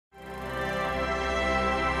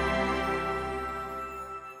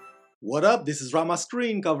What up? This is Rama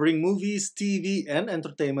Screen covering movies, TV, and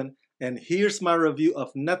entertainment, and here's my review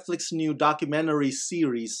of Netflix's new documentary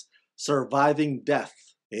series, Surviving Death.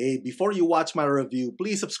 Hey, before you watch my review,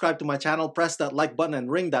 please subscribe to my channel, press that like button,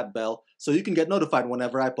 and ring that bell so you can get notified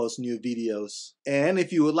whenever I post new videos. And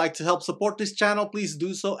if you would like to help support this channel, please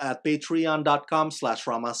do so at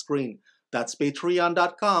patreon.com/ramascreen. That's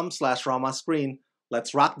patreon.com/ramascreen.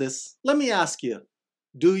 Let's rock this. Let me ask you,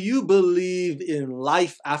 do you believe in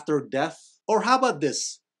life after death? Or how about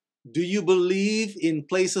this? Do you believe in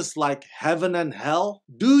places like heaven and hell?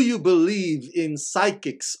 Do you believe in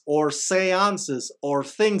psychics or seances or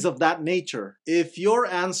things of that nature? If your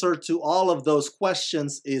answer to all of those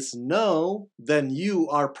questions is no, then you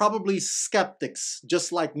are probably skeptics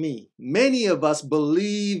just like me. Many of us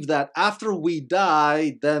believe that after we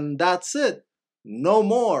die, then that's it. No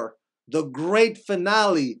more. The great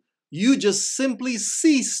finale. You just simply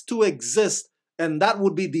cease to exist, and that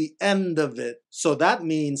would be the end of it. So that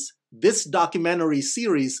means this documentary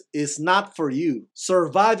series is not for you.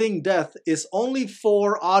 Surviving Death is only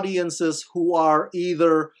for audiences who are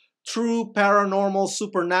either true paranormal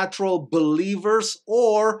supernatural believers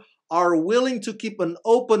or are willing to keep an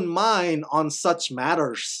open mind on such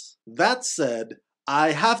matters. That said,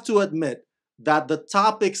 I have to admit that the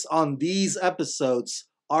topics on these episodes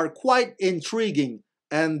are quite intriguing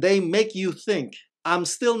and they make you think. I'm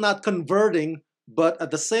still not converting, but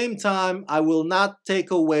at the same time, I will not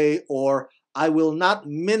take away or I will not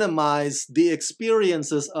minimize the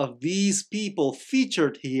experiences of these people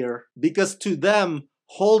featured here, because to them,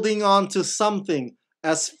 holding on to something,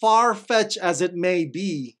 as far-fetched as it may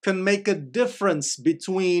be, can make a difference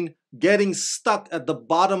between getting stuck at the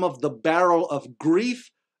bottom of the barrel of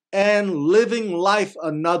grief and living life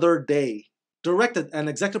another day. Directed and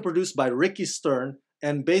executive produced by Ricky Stern,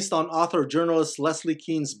 and based on author-journalist Leslie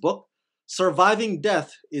Kean's book, Surviving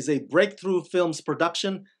Death is a Breakthrough Films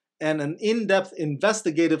production and an in-depth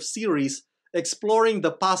investigative series exploring the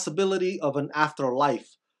possibility of an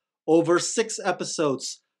afterlife. Over 6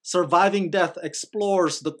 episodes, Surviving Death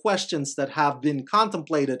explores the questions that have been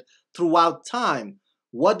contemplated throughout time.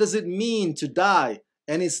 What does it mean to die?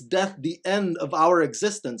 And is death the end of our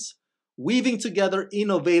existence? Weaving together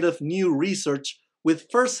innovative new research with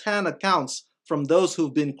first-hand accounts from those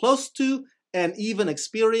who've been close to and even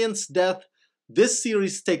experienced death, this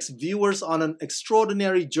series takes viewers on an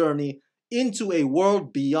extraordinary journey into a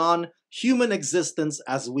world beyond human existence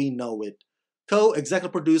as we know it.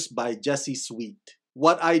 Co-executive produced by Jesse Sweet.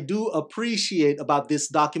 What I do appreciate about this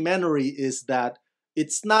documentary is that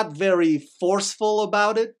it's not very forceful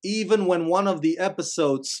about it, even when one of the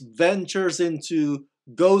episodes ventures into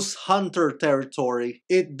ghost hunter territory.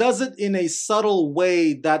 It does it in a subtle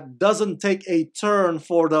way that doesn't take a turn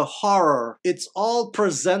for the horror. It's all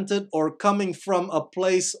presented or coming from a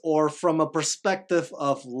place or from a perspective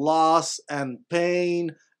of loss and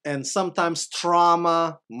pain and sometimes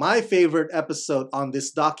trauma. My favorite episode on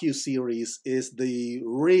this docu-series is the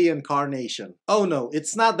reincarnation. Oh no,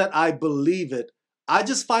 it's not that I believe it. I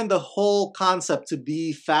just find the whole concept to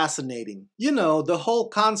be fascinating. You know, the whole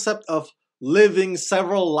concept of living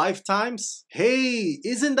several lifetimes? Hey,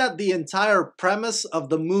 isn't that the entire premise of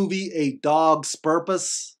the movie A Dog's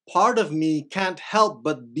Purpose? Part of me can't help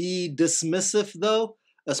but be dismissive though,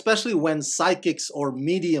 especially when psychics or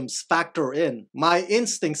mediums factor in. My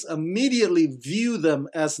instincts immediately view them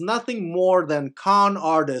as nothing more than con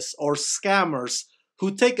artists or scammers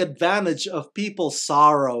who take advantage of people's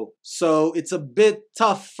sorrow. So it's a bit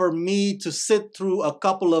tough for me to sit through a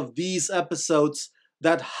couple of these episodes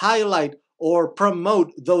that highlight or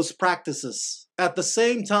promote those practices. At the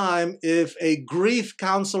same time, if a grief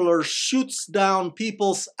counselor shoots down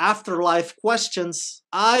people's afterlife questions,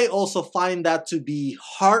 I also find that to be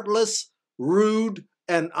heartless, rude,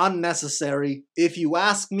 and unnecessary. If you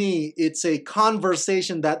ask me, it's a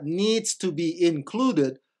conversation that needs to be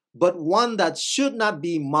included, but one that should not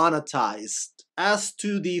be monetized. As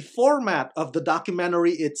to the format of the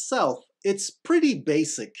documentary itself, it's pretty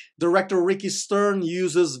basic. Director Ricky Stern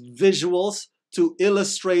uses visuals to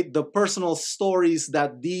illustrate the personal stories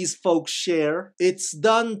that these folks share. It's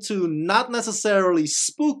done to not necessarily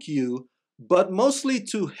spook you, but mostly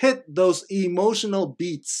to hit those emotional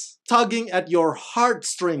beats. Tugging at your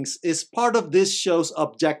heartstrings is part of this show's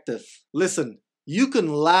objective. Listen, you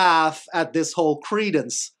can laugh at this whole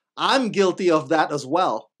credence. I'm guilty of that as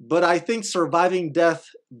well. But I think Surviving Death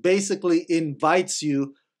basically invites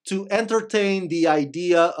you to entertain the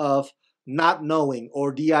idea of not knowing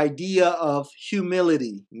or the idea of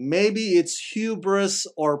humility. Maybe it's hubris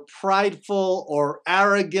or prideful or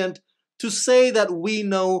arrogant to say that we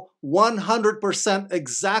know 100%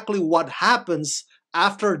 exactly what happens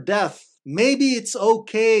after death, maybe it's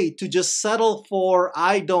okay to just settle for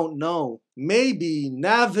I don't know. Maybe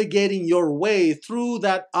navigating your way through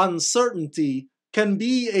that uncertainty can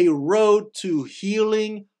be a road to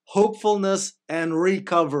healing, hopefulness, and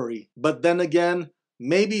recovery. But then again,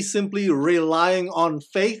 maybe simply relying on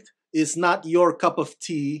faith is not your cup of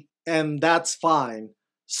tea, and that's fine.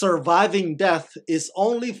 Surviving death is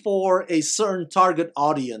only for a certain target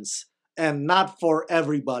audience and not for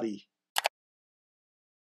everybody.